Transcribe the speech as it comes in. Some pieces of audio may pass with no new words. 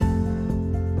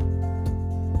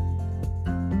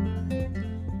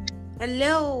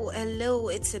Hello,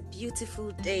 it's a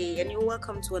beautiful day, and you're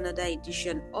welcome to another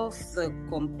edition of the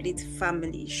Complete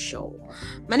Family Show.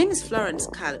 My name is Florence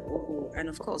Kal, and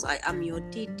of course, I am your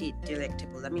D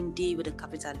delectable. I mean, D with a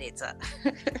capital letter.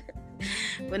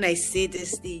 When I say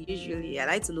this, usually I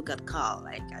like to look at Carl.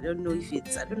 Like, I don't know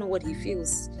what he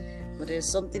feels, but there's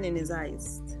something in his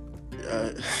eyes.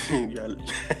 Don't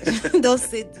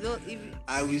say,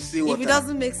 I will say if it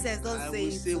doesn't make sense, don't say it. I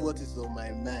will say what is on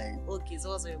my mind. Okay, so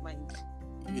what's on your mind?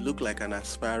 You look like an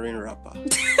aspiring rapper.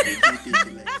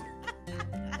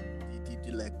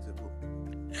 Delectable.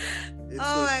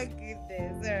 Oh my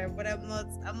goodness. But I'm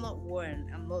not one.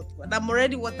 I'm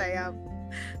already what I am.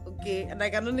 Okay, and I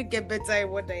can only get better at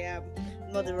what I am.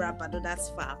 I'm not a rapper, no, that's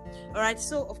far. Alright,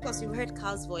 so of course you heard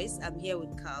Carl's voice. I'm here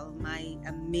with Carl, my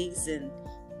amazing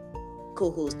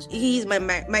co-host. He's my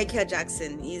Michael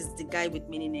Jackson. He's the guy with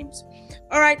many names.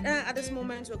 All right, at this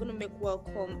moment we're going to make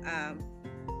welcome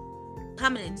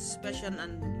permanent, special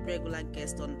and regular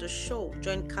guest on the show.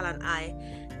 Join Carl and I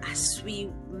as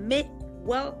we make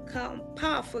welcome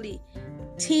powerfully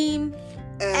Team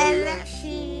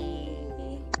Eleshi.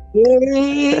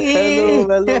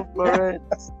 Hello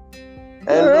Florence.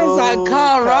 Hello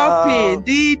Carl rapping,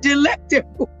 the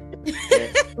delectable.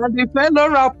 And the fellow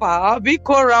rapper,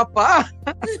 Biko rapper.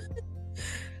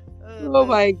 Oh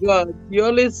my God, you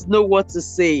always know what to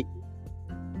say.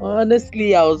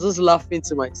 Honestly, I was just laughing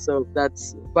to myself that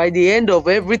by the end of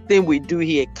everything we do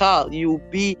here, Carl, you'll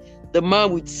be the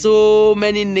man with so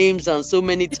many names and so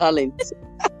many talents.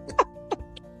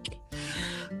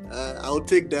 I'll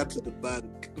take that to the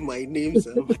bank. My name's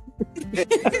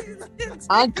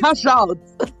and cash out.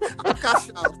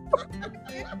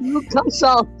 You cash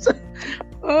out.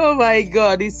 Oh my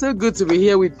God, it's so good to be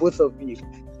here with both of you.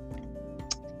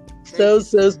 So.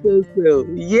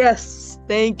 Yes,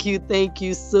 thank you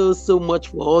so much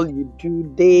for all you do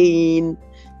day in,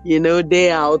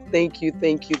 day out. Thank you.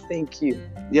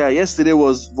 Yeah, yesterday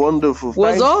was wonderful.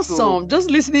 Was awesome.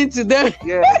 Just listening to them.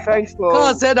 Yeah, thanks for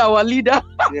God said our leader.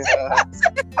 Yeah.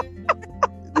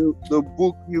 The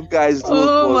book you guys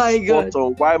wrote was spot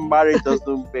on. Why marriage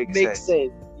doesn't make sense.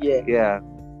 Yeah.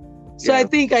 So I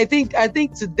think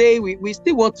today we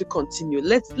still want to continue.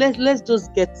 Let's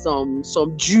just get some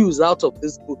juice out of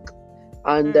this book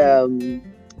and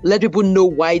let people know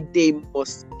why they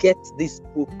must get this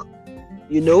book.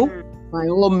 By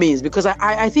all means, because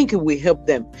I think it will help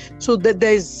them. So that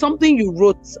there's something you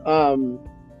wrote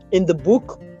in the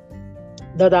book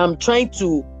that I'm trying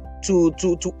to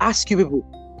ask you people.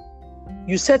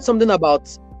 You said something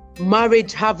about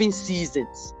marriage having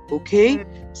seasons. Okay,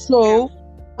 so.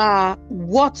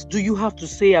 What do you have to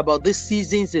say about the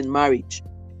seasons in marriage?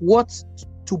 What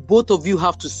do both of you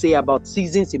have to say about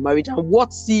seasons in marriage? And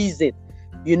what season,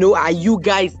 are you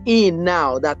guys in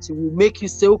now that will make you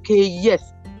say, okay,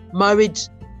 yes, marriages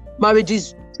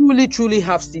truly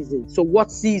have seasons. So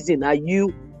what season are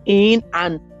you in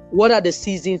and what are the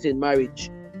seasons in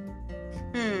marriage?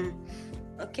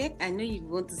 Okay, I know you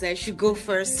want to say I should go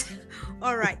first.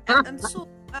 All right. And so...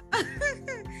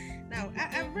 Now,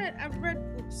 I've read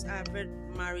books, I've read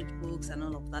marriage books and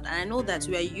all of that. And I know that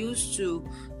we are used to,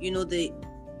 the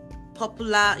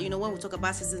popular, when we talk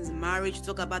about seasons in marriage, we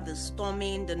talk about the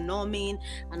storming, the norming,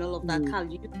 and all of that. Carl,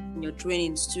 you do in your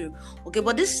trainings too. Okay,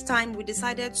 but this time we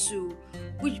decided to,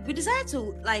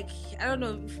 like, I don't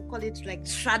know if we call it like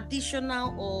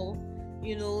traditional or,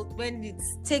 when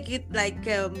it's take it like,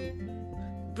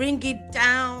 bring it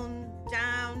down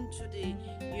to the,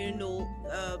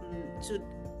 to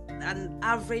an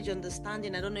average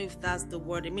understanding. I don't know if that's the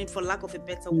word. I mean, for lack of a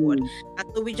better word.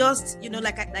 And so we just,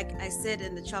 like I said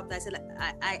in the chapter, I said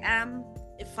I am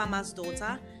a farmer's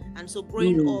daughter, and so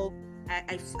growing up,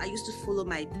 I used to follow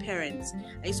my parents.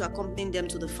 I used to accompany them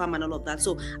to the farm and all of that.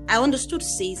 So I understood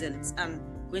seasons, and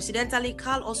coincidentally,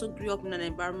 Carl also grew up in an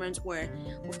environment where,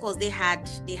 of course, they had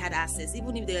access,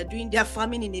 even if they were doing their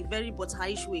farming in a very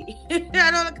butter-ish way.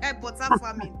 I don't look at butter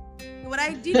farming. But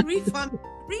I did re-farming.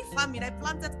 I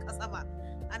planted cassava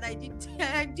and I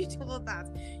did all that,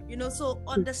 so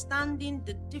understanding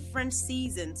the different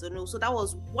seasons, so that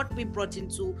was what we brought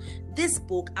into this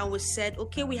book. And we said,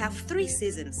 okay, we have 3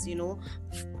 seasons,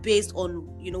 based on,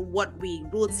 what we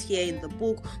wrote here in the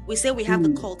book. We say we have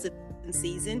the cultivation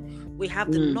season, we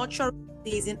have the nurturing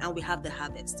season, and we have the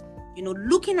harvest.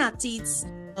 Looking at it,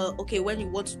 when you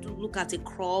want to look at a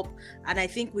crop, and I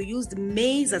think we used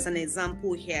maize as an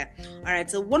example here. All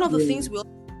right, so one of the things we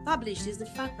established is the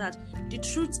fact that the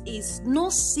truth is no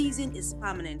season is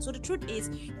permanent. So the truth is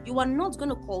you are not going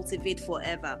to cultivate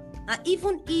forever. And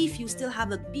even if you still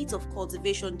have a bit of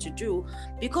cultivation to do,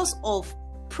 because of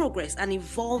progress and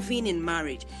evolving in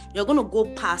marriage, you're going to go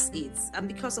past it. And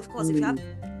because, of course, if you have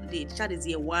the child is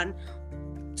year 1,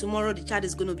 tomorrow the child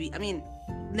is going to be,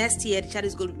 next year the child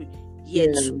is going to be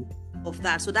year 2 of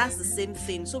that. So that's the same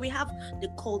thing. So we have the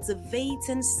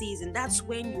cultivating season. That's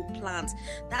when you plant.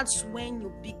 That's when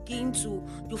you begin to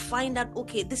find out,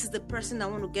 okay, this is the person I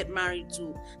want to get married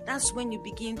to. That's when you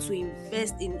begin to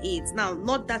invest in it. Now,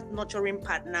 not that nurturing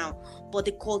part now, but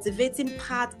the cultivating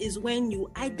part is when you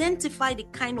identify the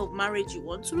kind of marriage you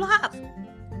want to have.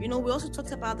 We also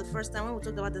talked about the first time when we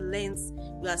talked about the lens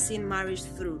we are seeing marriage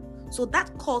through. So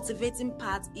that cultivating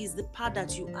part is the part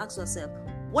that you ask yourself,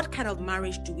 what kind of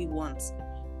marriage do we want?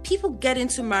 People get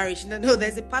into marriage. No,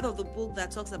 there's a part of the book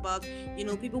that talks about,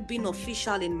 people being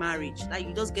official in marriage. Like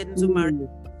you just get into marriage.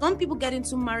 Some people get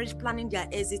into marriage planning their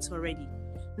exit already.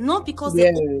 Not because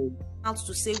they out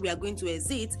to say we are going to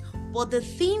exit, but the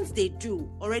things they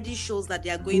do already shows that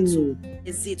they are going to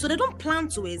exit. So they don't plan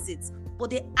to exit, but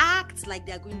they act like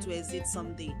they are going to exit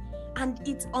someday. And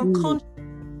it's unconscious.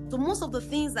 So most of the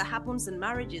things that happens in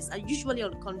marriages are usually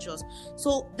unconscious.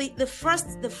 So the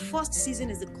first season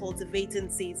is the cultivating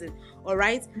season, all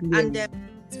right? And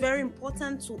it's very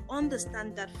important to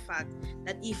understand that fact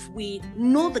that if we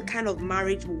know the kind of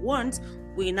marriage we want,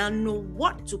 we now know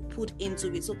what to put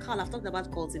into it. So Carl, I've talked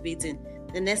about cultivating.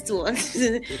 The next one,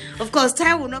 of course,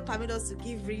 time will not permit us to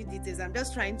give real details. I'm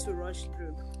just trying to rush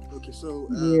through. Okay, so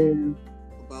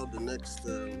about the next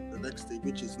stage,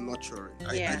 which is nurturing.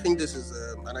 I think this is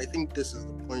the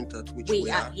point at which we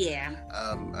are.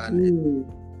 And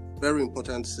very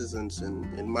important seasons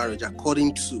in marriage,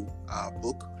 according to our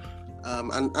book.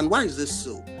 And why is this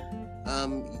so?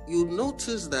 You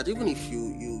notice that even if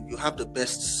you have the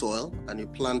best soil and you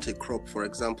plant a crop, for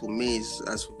example, maize,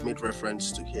 as we've made reference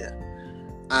to here,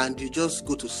 and you just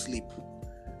go to sleep,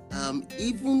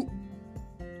 even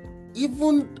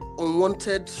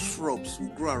unwanted shrubs will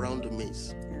grow around the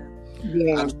maize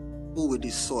and go with the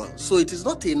soil. So it is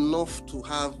not enough to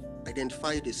have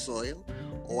identified the soil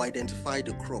or identify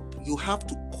the crop. You have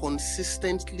to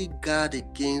consistently guard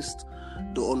against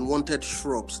the unwanted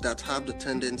shrubs that have the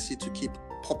tendency to keep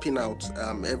popping out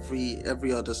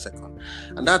every other second.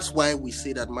 And that's why we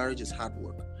say that marriage is hard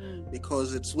work.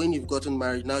 Because it's when you've gotten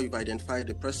married, now you've identified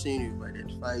the person, you've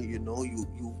identified, you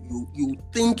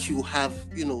think you have,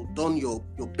 done your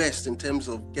best in terms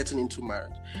of getting into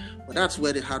marriage. But that's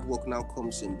where the hard work now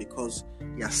comes in, because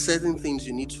there are certain things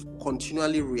you need to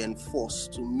continually reinforce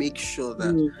to make sure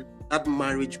that that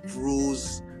marriage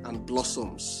grows and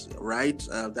blossoms, right?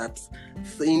 That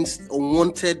things,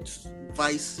 unwanted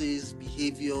vices,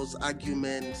 behaviors,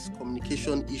 arguments,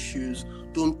 communication issues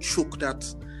don't choke that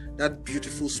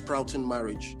beautiful sprouting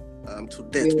marriage to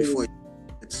death before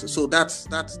so that's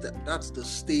the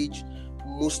stage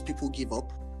most people give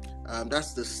up.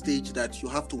 That's the stage that you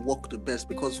have to work the best,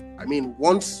 because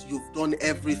once you've done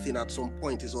everything, at some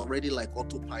point it's already like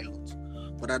autopilot.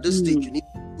 But at this stage you need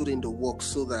to put in the work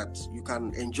so that you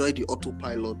can enjoy the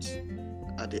autopilot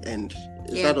at the end.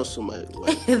 Is that also my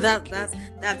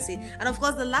that's it. And of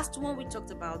course, the last one we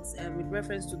talked about with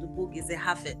reference to the book is the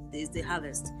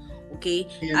harvest. Okay,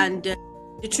 and the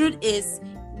truth is,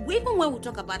 even when we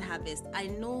talk about harvest, I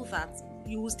know that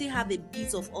you will still have a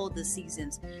bit of all the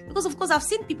seasons, because of course I've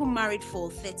seen people married for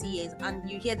 30 years and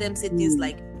you hear them say things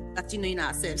like that, in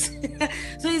ourselves.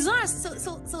 So it's not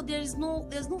so there's no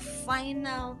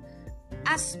final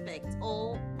aspect,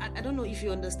 or I don't know if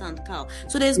you understand, Carl.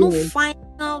 So there's no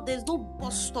there's no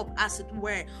bus stop, as it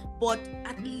were, but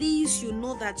at least you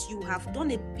know that you have done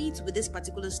a bit with this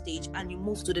particular stage and you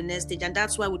move to the next stage. And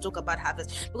that's why we talk about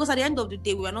harvest, because at the end of the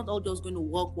day, we are not all just going to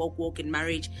walk in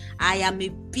marriage. I am a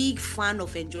big fan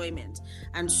of enjoyment,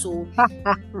 and so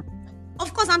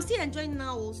of course I'm still enjoying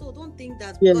now, so don't think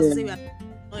that because say we are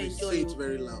not enjoying. Say it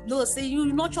very loud. No, say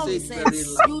you nurture with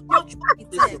sense. You nurture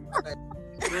with sense.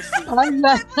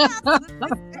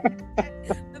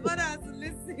 The brother has to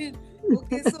listen.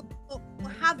 Okay, so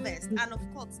harvest, and of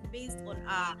course, based on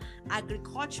our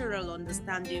agricultural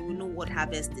understanding, we know what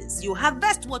harvest is. You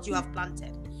harvest what you have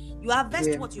planted. You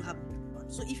harvest what you have planted.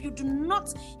 So if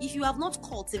you have not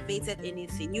cultivated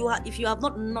anything, if you have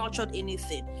not nurtured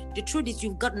anything, the truth is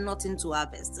you've got nothing to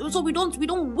harvest. So we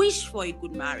don't wish for a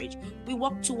good marriage. We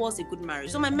work towards a good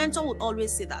marriage. So my mentor would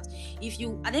always say that I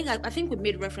think we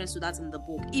made reference to that in the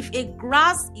book. If a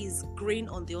grass is green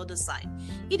on the other side,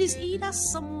 it is either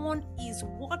someone is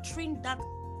watering that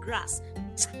grass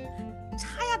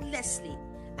tirelessly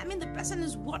I mean, the person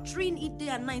is watering it day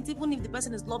and night, even if the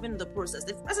person is loving the process.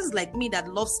 The person is like me that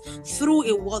loves through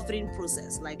a watering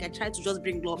process. Like, I try to just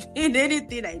bring love in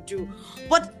anything I do.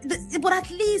 But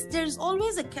at least there's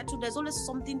always a kettle, there's always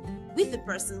something with the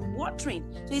person watering.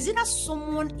 So is it that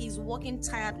someone is working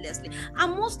tirelessly?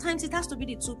 And most times it has to be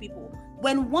the two people.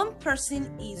 When one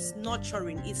person is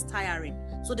nurturing, it's tiring.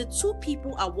 So the two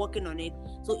people are working on it.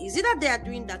 So is it that they are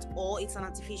doing that, or it's an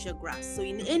artificial grass? So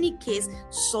in any case,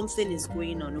 something is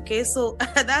going on. Okay, so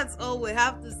that's all we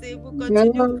have to say. We'll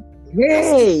continue.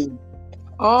 Hey,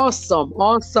 awesome.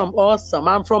 And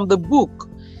from the book,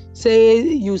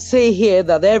 you say here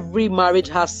that every marriage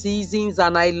has seasons,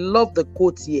 and I love the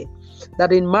quote here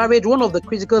that in marriage, one of the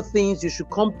critical things you should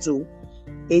come to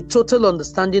a total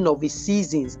understanding of his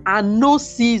seasons, and no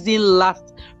season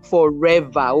lasts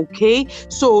forever. Okay,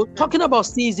 so talking about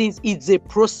seasons, it's a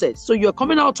process. So you're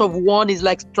coming out of one is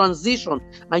like transition,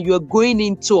 and you're going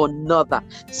into another.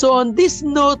 So on this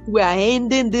note, we are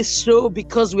ending this show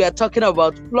because we are talking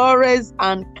about Florence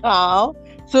and Carl.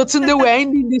 So today we're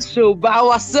ending this show by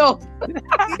ourselves.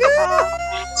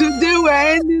 Today we're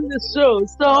ending the show.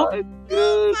 So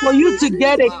for you to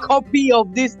get a copy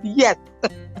of this,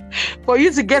 for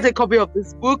you to get a copy of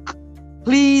this book,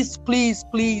 please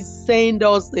send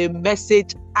us a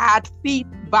message at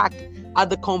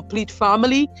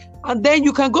feedback@thecompletefamily, and then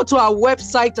you can go to our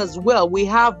website as well. We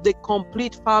have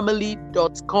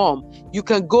thecompletefamily.com. You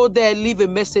can go there, leave a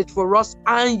message for us,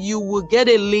 and you will get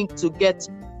a link to get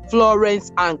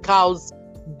Florence and Carl's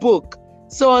book.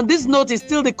 So on this note, it's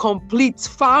still the Complete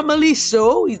Family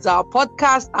Show. It's our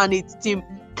podcast, and it's Team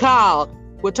Carl.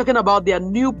 We're talking about their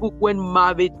new book, When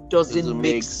Marriage Doesn't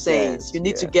Make Sense. You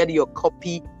need to get your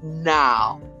copy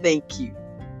now. Thank you.